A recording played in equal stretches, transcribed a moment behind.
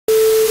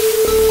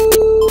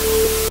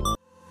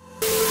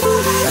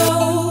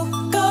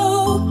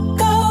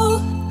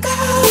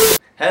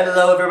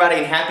Hello everybody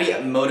and happy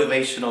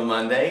Motivational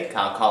Monday.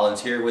 Kyle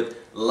Collins here with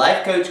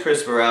Life Coach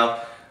Chris Burrell.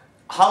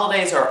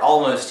 Holidays are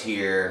almost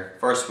here.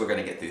 First we're going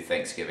to get through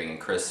Thanksgiving and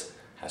Chris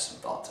has some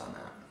thoughts on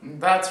that.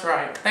 That's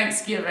right.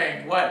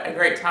 Thanksgiving. What a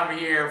great time of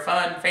year.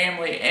 Fun,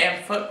 family,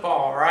 and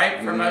football,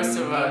 right? For most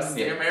of us,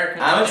 the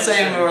American I would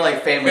say more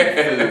like family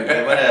food,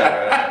 but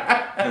whatever.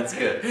 That's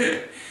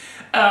good.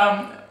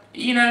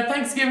 You know,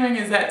 Thanksgiving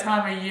is that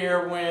time of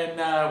year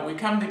when we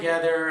come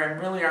together and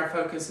really our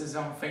focus is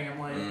on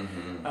family.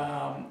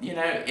 You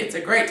know, it's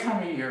a great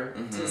time of year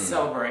to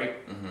celebrate.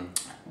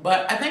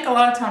 But I think a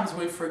lot of times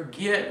we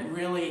forget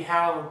really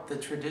how the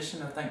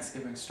tradition of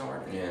Thanksgiving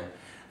started.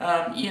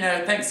 You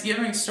know,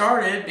 Thanksgiving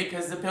started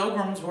because the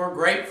Pilgrims were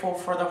grateful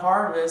for the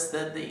harvest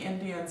that the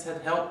Indians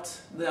had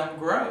helped them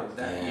grow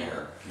that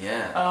year.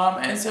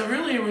 And so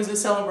really it was a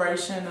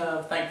celebration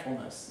of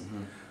thankfulness.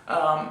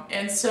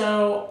 And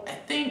so I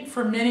think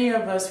for many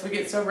of us, we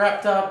get so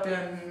wrapped up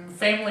in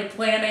family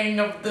planning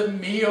of the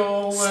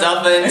meal.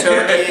 Stuffing,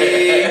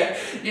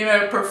 turkey. You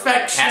know,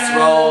 perfection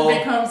casserole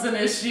becomes an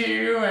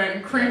issue,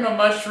 and cream of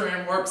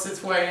mushroom works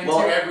its way into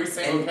every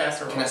single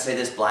casserole. Can I say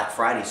this? Black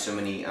Friday, so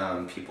many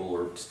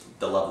people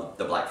love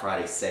the Black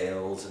Friday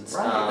sales and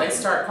stuff. Right, they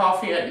start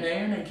coffee at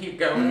noon and keep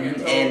going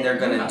until and they're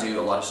going to do,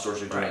 a lot of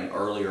stores are doing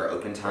earlier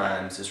open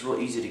times. It's real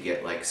easy to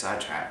get like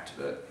sidetracked,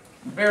 but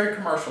very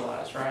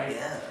commercialized, right?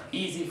 Yeah.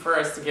 Easy for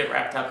us to get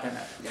wrapped up in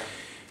it.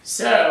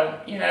 So,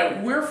 you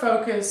know, we're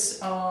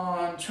focused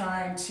on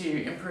trying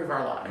to improve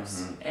our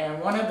lives.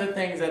 And one of the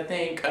things I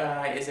think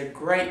is a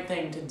great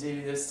thing to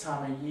do this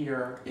time of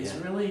year is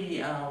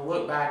really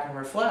look back and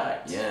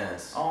reflect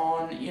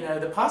on, you know,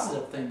 the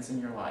positive things in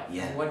your life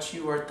and what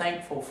you are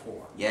thankful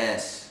for.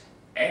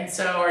 And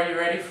so, are you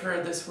ready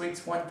for this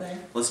week's one thing?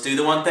 Let's do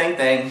the one thing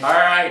thing. All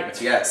right.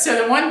 What you got?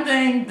 So the one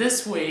thing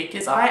this week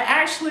is I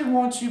actually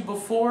want you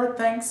before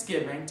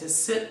Thanksgiving to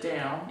sit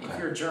down. If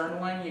you're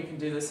journaling, you can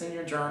do this in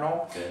your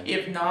journal.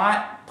 If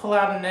not, pull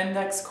out an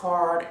index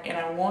card and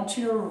I want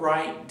you to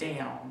write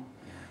down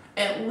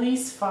at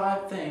least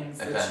 5 things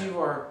that you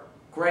are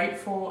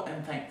grateful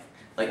and thankful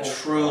for. Like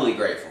truly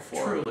grateful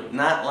for. Truly.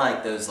 Not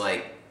like those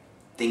like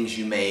things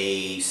you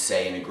may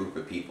say in a group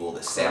of people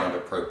that sound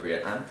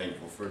appropriate. I'm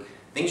thankful for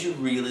things you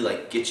really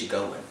like get you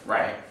going.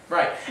 Right.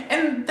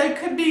 And they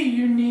could be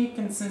unique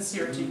and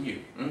sincere to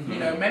you. You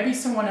know, maybe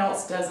someone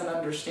else doesn't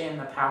understand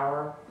the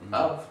power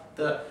of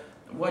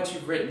what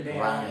you've written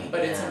down,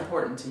 but it's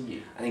important to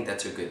you. I think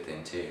that's a good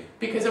thing too.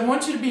 Because I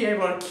want you to be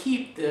able to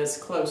keep this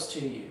close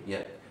to you.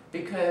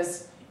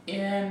 Because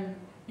in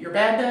your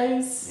bad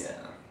days,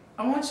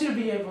 I want you to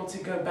be able to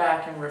go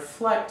back and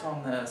reflect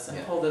on this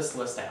and pull this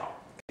list out.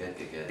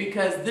 Good.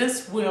 Because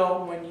this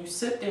will, when you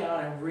sit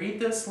down and read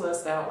this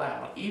list out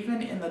loud,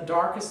 even in the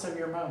darkest of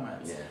your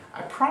moments,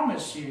 I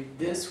promise you,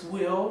 this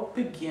will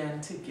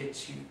begin to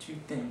get you to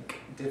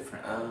think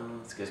differently.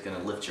 It's just going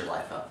to lift your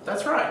life up.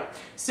 That's right.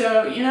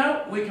 So, you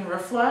know, we can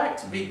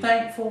reflect, be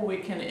thankful, we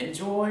can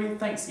enjoy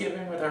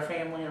Thanksgiving with our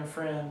family and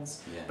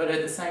friends, but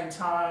at the same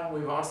time,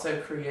 we've also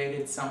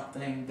created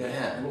something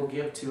that will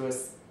give to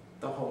us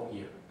the whole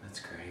year. That's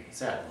great.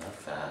 So,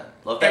 love that.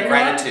 Love that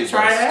gratitude.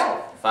 Try it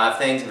out. 5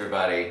 things,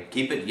 everybody.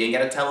 Keep it. You ain't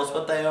got to tell us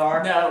what they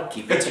are. No.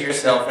 Keep it to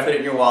yourself. Put it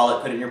in your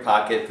wallet. Put it in your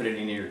pocket. Put it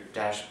in your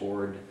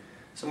dashboard.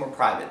 Somewhere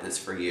private that's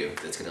for you.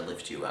 That's going to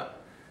lift you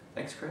up.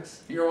 Thanks,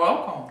 Chris. You're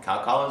welcome.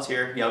 Kyle Collins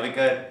here. Y'all be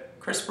good.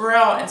 Chris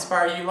Burrell,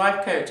 Inspire You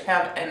Life Coach.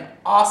 Have an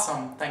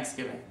awesome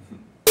Thanksgiving.